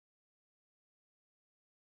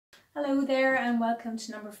Hello there and welcome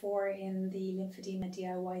to number 4 in the Lymphedema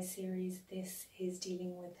DIY series. This is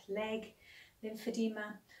dealing with leg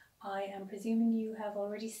lymphedema. I am presuming you have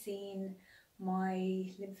already seen my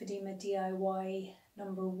lymphedema DIY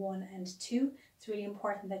number 1 and 2. It's really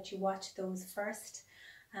important that you watch those first.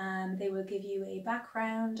 They will give you a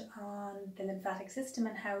background on the lymphatic system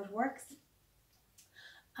and how it works.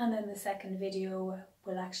 And then the second video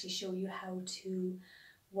will actually show you how to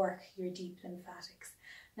work your deep lymphatics.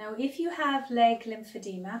 Now, if you have leg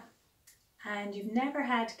lymphedema and you've never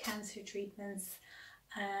had cancer treatments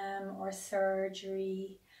or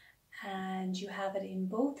surgery and you have it in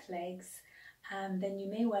both legs, then you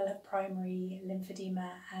may well have primary lymphedema,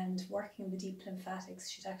 and working the deep lymphatics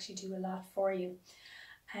should actually do a lot for you.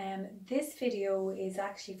 This video is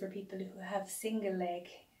actually for people who have single leg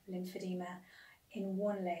lymphedema in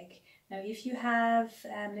one leg. Now, if you have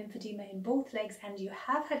lymphedema in both legs and you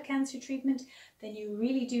have had cancer treatment, then you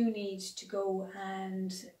really do need to go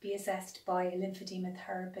and be assessed by a lymphedema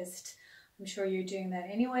therapist. I'm sure you're doing that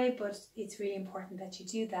anyway, but it's really important that you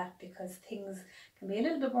do that because things can be a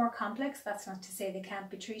little bit more complex. That's not to say they can't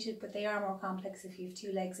be treated, but they are more complex if you have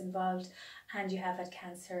two legs involved and you have had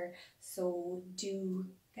cancer. So do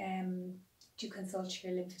consult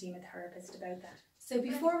your lymphedema therapist about that. So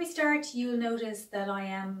before we start, you'll notice that I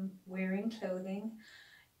am wearing clothing.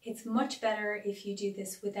 It's much better if you do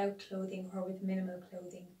this without clothing or with minimal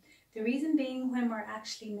clothing. The reason being, when we're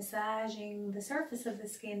actually massaging the surface of the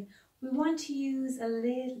skin, we want to use a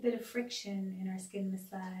little bit of friction in our skin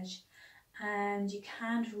massage, and you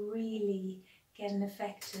can't really get an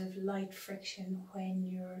effective light friction when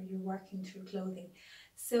you're working through clothing.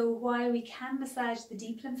 So while we can massage the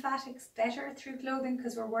deep lymphatics better through clothing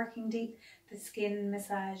because we're working deep, the skin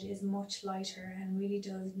massage is much lighter and really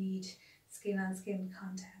does need skin on skin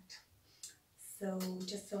contact. So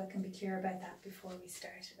just so I can be clear about that before we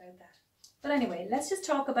start about that. But anyway, let's just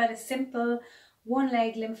talk about a simple one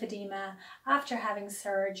leg lymphedema after having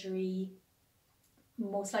surgery,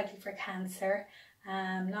 most likely for cancer.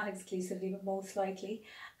 Not exclusively, but most likely,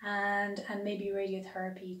 and maybe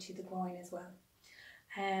radiotherapy to the groin as well.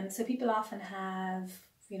 So people often have,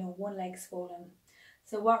 one leg swollen.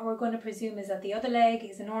 So what we're going to presume is that the other leg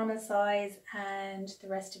is a normal size and the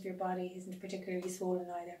rest of your body isn't particularly swollen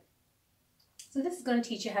either. So this is going to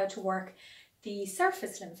teach you how to work the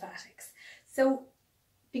surface lymphatics. So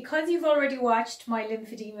because you've already watched my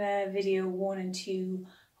lymphedema video 1 and 2,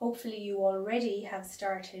 hopefully you already have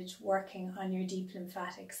started working on your deep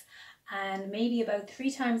lymphatics, and maybe about 3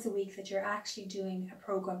 times a week that you're actually doing a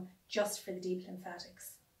program just for the deep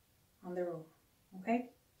lymphatics on their own, okay?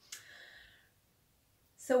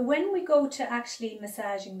 So when we go to actually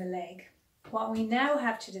massaging the leg, what we now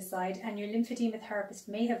have to decide, and your lymphedema therapist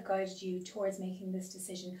may have guided you towards making this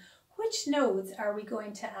decision, which nodes are we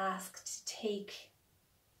going to ask to take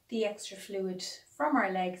the extra fluid from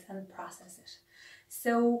our legs and process it?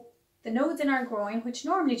 So the nodes in our groin, which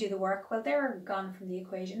normally do the work, well, they're gone from the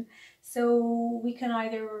equation. So we can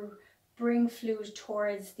either bring fluid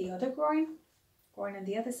towards the other groin on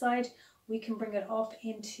the other side. We can bring it up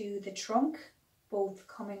into the trunk, both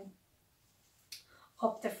coming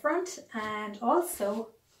up the front and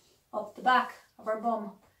also up the back of our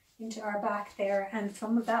bum into our back there, and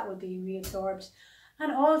some of that will be reabsorbed.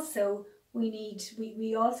 And also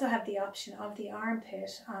we also have the option of the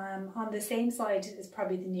armpit on the same side is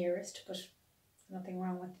probably the nearest, but nothing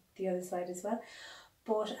wrong with the other side as well.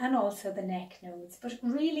 And also the neck nodes. But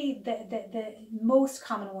really the most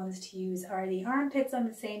common ones to use are the armpits on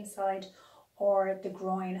the same side or the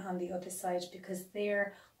groin on the other side, because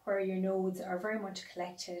they're where your nodes are very much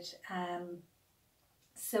collected.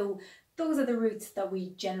 So those are the routes that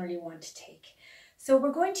we generally want to take. So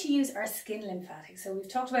we're going to use our skin lymphatics. So we've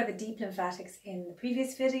talked about the deep lymphatics in the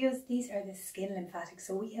previous videos. These are the skin lymphatics.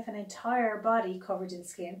 So we have an entire body covered in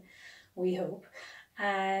skin, we hope.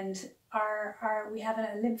 And we have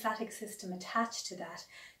a lymphatic system attached to that.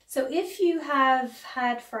 So if you have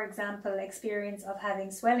had, for example, experience of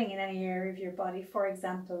having swelling in any area of your body, for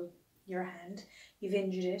example, your hand, you've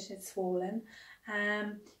injured it, it's swollen,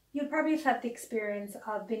 you'll probably have had the experience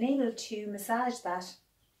of being able to massage that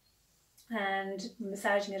and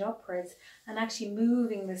massaging it upwards and actually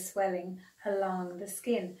moving the swelling along the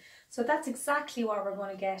skin. So that's exactly what we're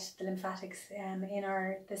going to get the lymphatics in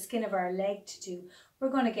the skin of our leg to do.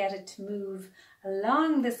 We're going to get it to move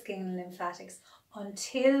along the skin lymphatics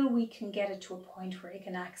until we can get it to a point where it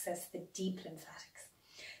can access the deep lymphatics.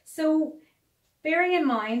 So bearing in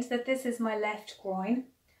mind that this is my left groin,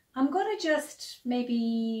 I'm going to just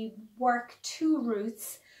maybe work 2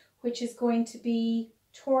 routes, which is going to be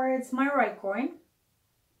towards my right groin.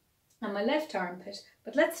 I'm and my left armpit.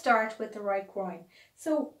 But let's start with the right groin.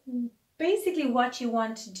 So basically what you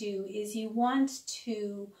want to do is you want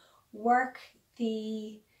to work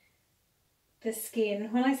the skin.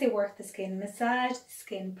 When I say work the skin, massage the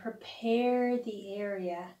skin, prepare the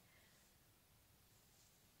area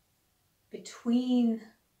between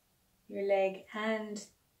your leg and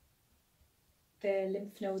the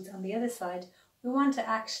lymph nodes on the other side. We want to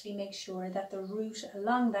actually make sure that the route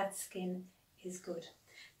along that skin is good.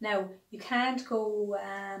 Now, you can't go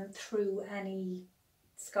through any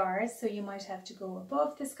scars, so you might have to go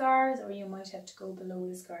above the scars or you might have to go below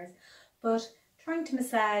the scars. But trying to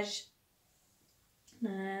massage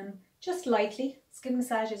just lightly, skin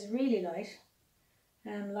massage is really light,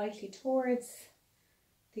 lightly towards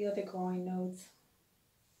the other groin nodes.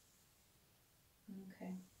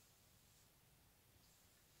 Okay.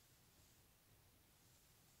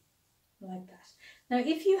 Like that. Now,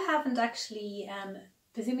 if you haven't actually,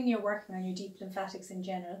 presuming you're working on your deep lymphatics in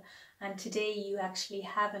general, and today you actually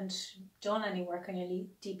haven't done any work on your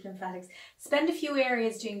deep lymphatics, spend a few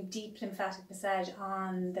areas doing deep lymphatic massage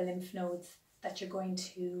on the lymph nodes that you're going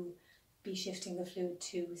to be shifting the fluid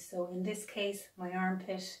to. So in this case, my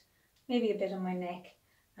armpit, maybe a bit on my neck,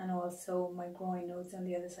 and also my groin nodes on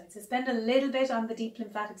the other side. So spend a little bit on the deep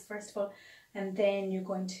lymphatics first of all, and then you're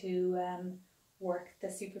going to work the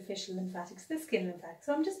superficial lymphatics, the skin lymphatics.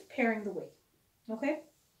 So I'm just preparing the way, okay?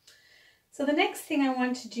 So the next thing I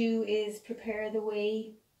want to do is prepare the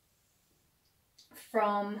way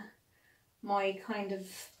from my kind of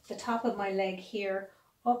the top of my leg here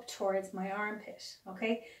up towards my armpit,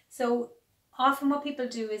 okay? So often what people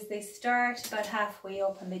do is they start about halfway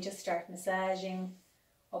up and they just start massaging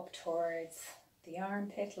up towards the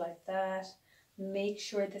armpit like that. Make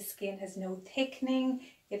sure the skin has no thickening.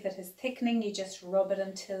 If it has thickening, you just rub it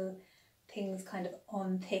until things kind of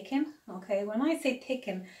unthicken. Okay, when I say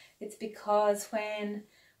thicken, it's because when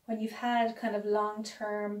you've had kind of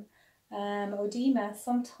long-term oedema,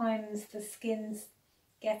 sometimes the skin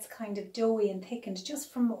gets kind of doughy and thickened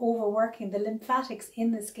just from overworking. The lymphatics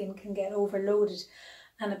in the skin can get overloaded,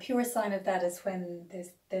 and a pure sign of that is when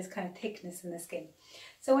there's kind of thickness in the skin.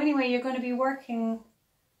 So anyway, you're going to be working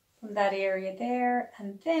from that area there,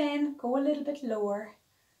 and then go a little bit lower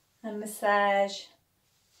and massage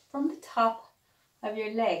from the top of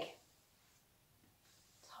your leg,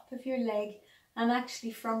 and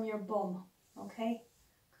actually from your bum, okay?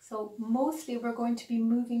 So mostly we're going to be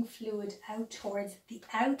moving fluid out towards the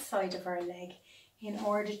outside of our leg in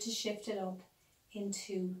order to shift it up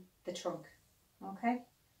into the trunk, okay?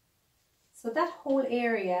 So that whole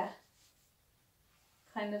area,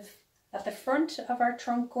 kind of at the front of our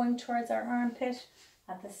trunk going towards our armpit,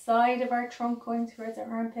 at the side of our trunk going towards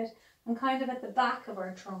our armpit, and kind of at the back of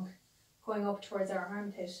our trunk going up towards our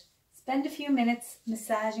armpit. Spend a few minutes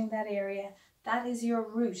massaging that area. That is your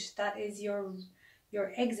route. That is your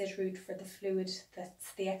exit route for the fluid,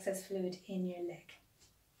 that's the excess fluid in your leg.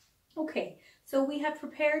 Okay, so we have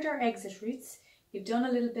prepared our exit routes. You've done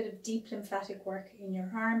a little bit of deep lymphatic work in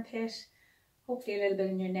your armpit, hopefully a little bit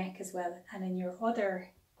in your neck as well, and in your other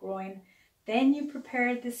groin. Then you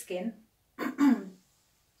prepared the skin.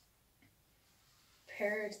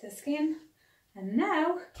 Prepared the skin, and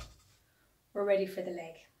now we're ready for the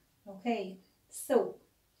leg. Okay, so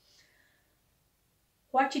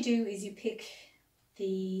what you do is you pick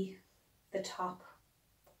the top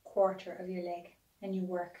quarter of your leg and you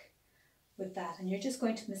work with that, and you're just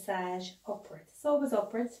going to massage upwards. It's always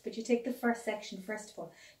upwards, but you take the first section first of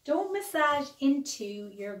all. Don't massage into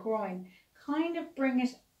your groin, kind of bring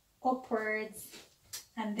it upwards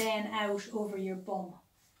and then out over your bum.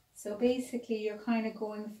 So basically you're kind of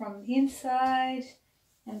going from inside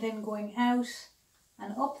and then going out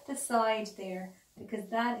and up the side there, because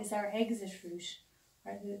that is our exit route.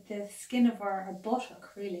 Or the skin of our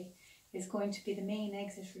buttock really is going to be the main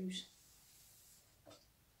exit route.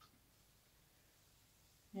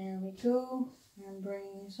 There we go, and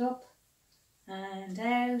bringing it up and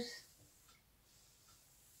out,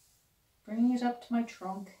 bringing it up to my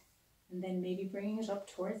trunk, and then maybe bringing it up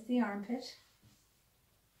towards the armpit.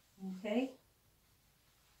 Okay.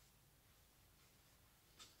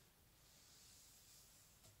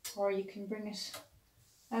 Or you can bring it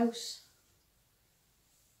out,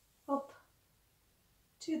 up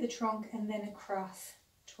to the trunk, and then across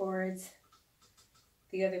towards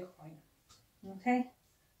the other groin. Okay,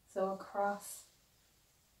 so across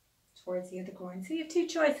towards the other groin. So you have two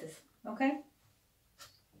choices, okay?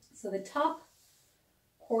 So the top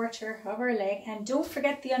quarter of our leg, and don't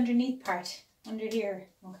forget the underneath part, under here,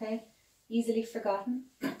 okay? Easily forgotten.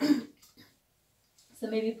 So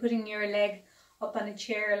maybe putting your leg up on a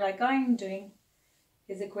chair like I'm doing,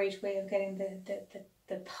 is a great way of getting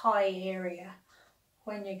the thigh area.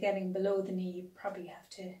 When you're getting below the knee, you probably have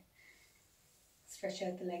to stretch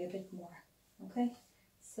out the leg a bit more. Okay,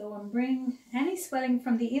 so I'm bringing any swelling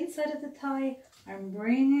from the inside of the thigh, I'm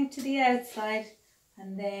bringing it to the outside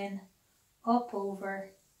and then up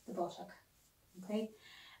over the buttock. Okay,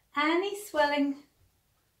 any swelling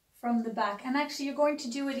from the back, and actually you're going to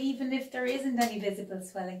do it even if there isn't any visible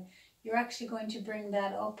swelling, you're actually going to bring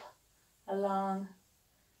that up along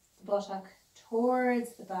the buttock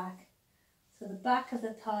towards the back. So the back of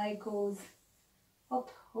the thigh goes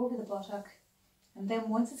up over the buttock, and then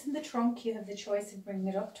once it's in the trunk, you have the choice of bringing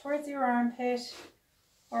it up towards your armpit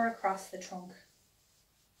or across the trunk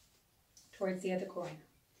towards the other groin.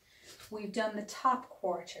 We've done the top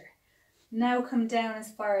quarter. Now come down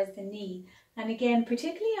as far as the knee. And again,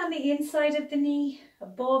 particularly on the inside of the knee,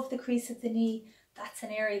 above the crease of the knee, that's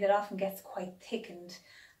an area that often gets quite thickened,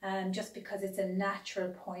 just because it's a natural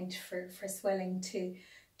point for swelling to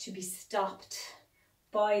be stopped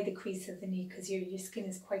by the crease of the knee, because your skin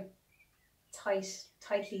is quite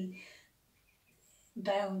tightly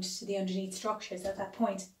bound to the underneath structures at that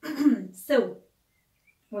point. So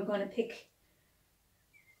we're going to pick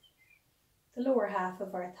the lower half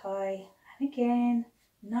of our thigh, and again,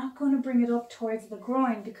 not going to bring it up towards the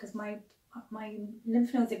groin because my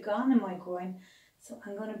lymph nodes are gone in my groin, so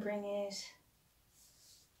I'm going to bring it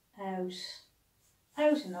out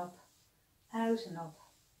and up, out and up.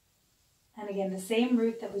 And again, the same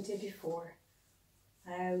route that we did before.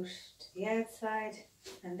 Out to the outside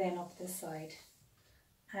and then up the side.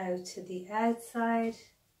 Out to the outside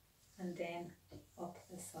and then up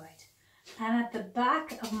the side. And at the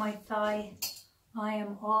back of my thigh, I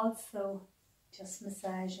am also just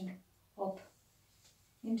massaging up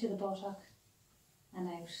into the buttock and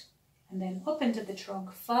out. And then up into the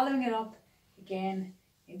trunk, following it up again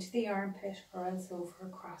into the armpit or else over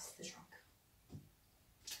across the trunk.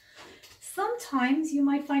 Sometimes you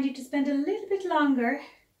might find you to spend a little bit longer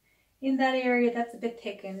in that area that's a bit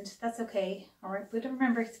thickened. That's okay. All right, but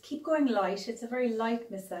remember to keep going light. It's a very light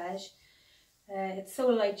massage. It's so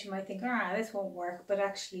light you might think, this won't work, but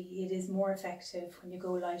actually it is more effective when you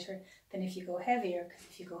go lighter than if you go heavier, because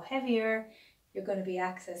if you go heavier, you're going to be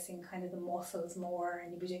accessing kind of the muscles more,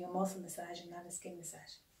 and you'll be doing a muscle massage and not a skin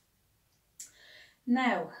massage.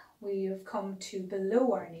 Now we have come to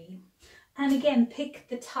below our knee. And again, pick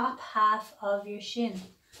the top half of your shin.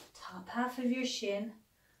 Top half of your shin.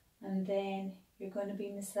 And then you're going to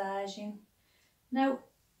be massaging. Now,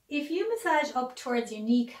 if you massage up towards your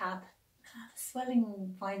kneecap,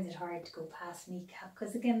 swelling finds it hard to go past kneecap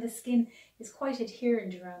because again, the skin is quite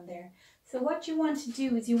adherent around there. So what you want to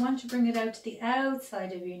do is you want to bring it out to the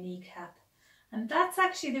outside of your kneecap. And that's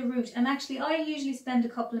actually the root. And actually, I usually spend a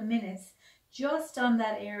couple of minutes just on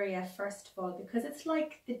that area first of all, because it's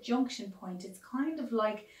like the junction point. It's kind of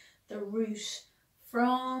like the root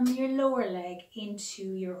from your lower leg into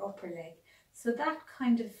your upper leg. So that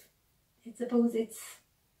kind of, I suppose it's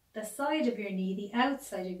the side of your knee, the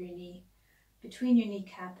outside of your knee, between your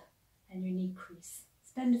kneecap and your knee crease.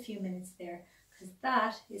 Spend a few minutes there, because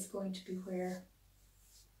that is going to be where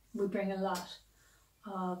we bring a lot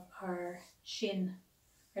of our shin,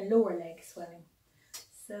 our lower leg swelling.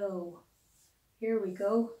 So here we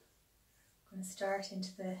go. I'm going to start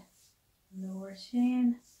into the lower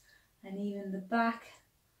shin and even the back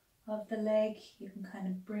of the leg. You can kind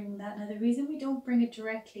of bring that. Now the reason we don't bring it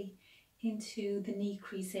directly into the knee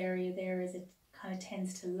crease area there is it kind of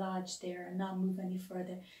tends to lodge there and not move any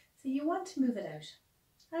further. So you want to move it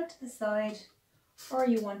out to the side, or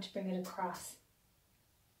you want to bring it across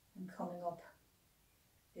and coming up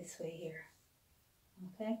this way here.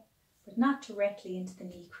 Okay, but not directly into the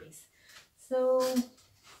knee crease. So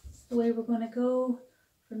that's the way we're going to go.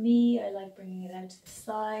 For me, I like bringing it out to the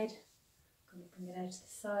side. I'm going to bring it out to the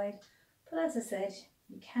side. But as I said,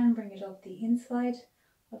 you can bring it up the inside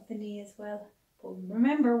of the knee as well. But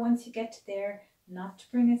remember, once you get to there, not to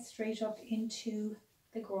bring it straight up into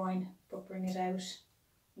the groin, but bring it out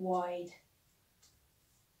wide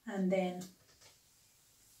and then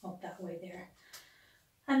up that way there.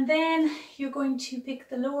 And then you're going to pick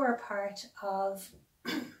the lower part of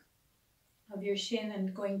your shin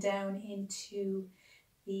and going down into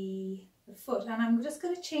the foot. And I'm just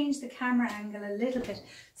going to change the camera angle a little bit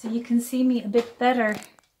so you can see me a bit better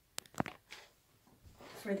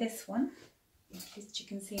for this one. At least you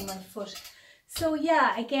can see my foot. So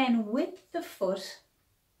yeah, again, with the foot,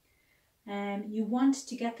 you want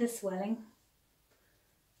to get the swelling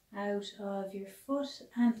out of your foot,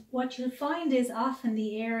 and what you'll find is often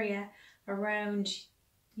the area around,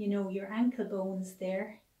 you know, your ankle bones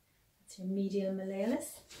there, that's your medial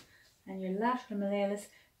malleolus, and your lateral malleolus.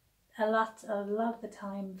 A lot of the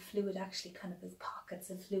time fluid actually kind of has pockets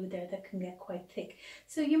of fluid there that can get quite thick.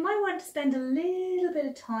 So you might want to spend a little bit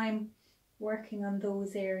of time working on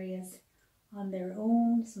those areas on their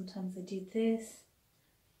own. Sometimes I do this,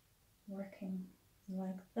 working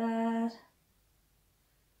like that,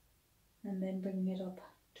 and then bringing it up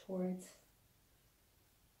towards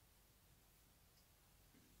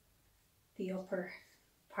the upper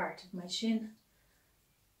part of my shin.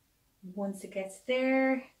 Once it gets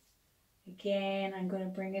there, again, I'm going to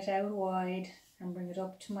bring it out wide and bring it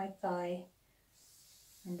up to my thigh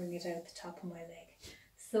and bring it out the top of my leg.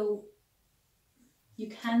 So you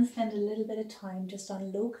can spend a little bit of time just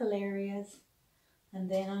on local areas and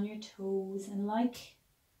then on your toes, and like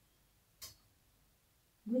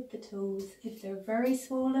with the toes, if they're very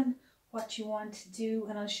swollen, what you want to do,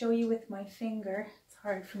 and I'll show you with my finger, it's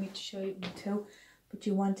hard for me to show you with my toe, but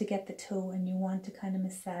you want to get the toe and you want to kind of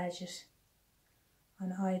massage it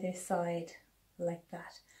on either side like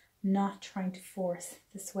that, not trying to force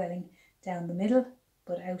the swelling down the middle,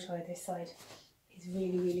 but out either side is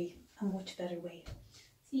really a much better way.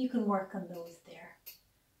 So you can work on those there.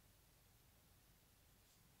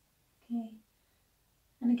 Okay,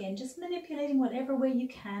 and again, just manipulating whatever way you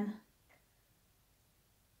can.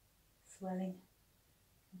 Swelling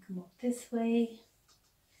can come up this way,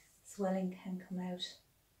 swelling can come out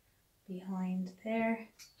behind there,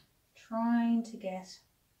 trying to get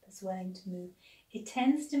the swelling to move. It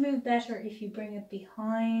tends to move better if you bring it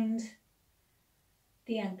behind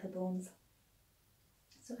the ankle bones.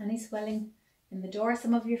 So any swelling in the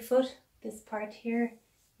dorsum of your foot, this part here,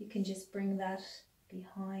 you can just bring that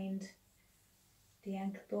behind the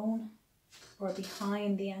ankle bone or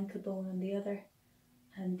behind the ankle bone on the other,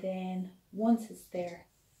 and then once it's there,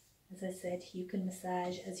 as I said, you can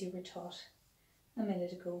massage as you were taught a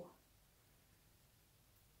minute ago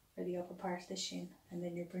for the upper part of the shin, and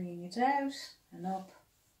then you're bringing it out and up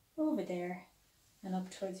over there and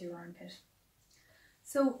up towards your armpit.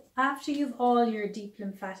 So after you've all your deep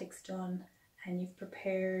lymphatics done and you've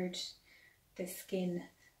prepared the skin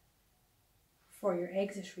for your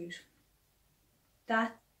exit route,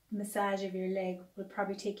 that massage of your leg will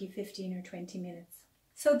probably take you 15 or 20 minutes.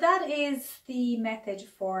 So that is the method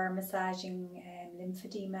for massaging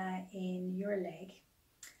lymphedema in your leg,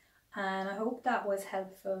 and I hope that was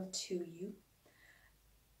helpful to you.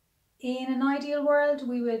 In an ideal world,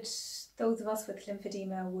 those of us with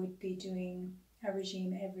lymphedema would be doing a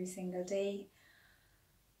regime every single day.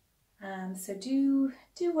 So do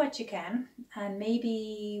what you can, and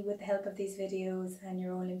maybe with the help of these videos and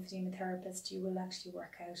your own lymphedema therapist, you will actually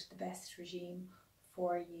work out the best regime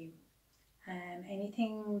for you.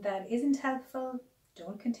 Anything that isn't helpful,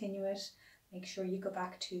 don't continue it. Make sure you go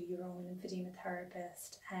back to your own lymphedema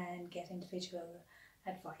therapist and get individual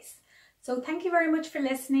advice. So thank you very much for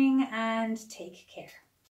listening, and take care.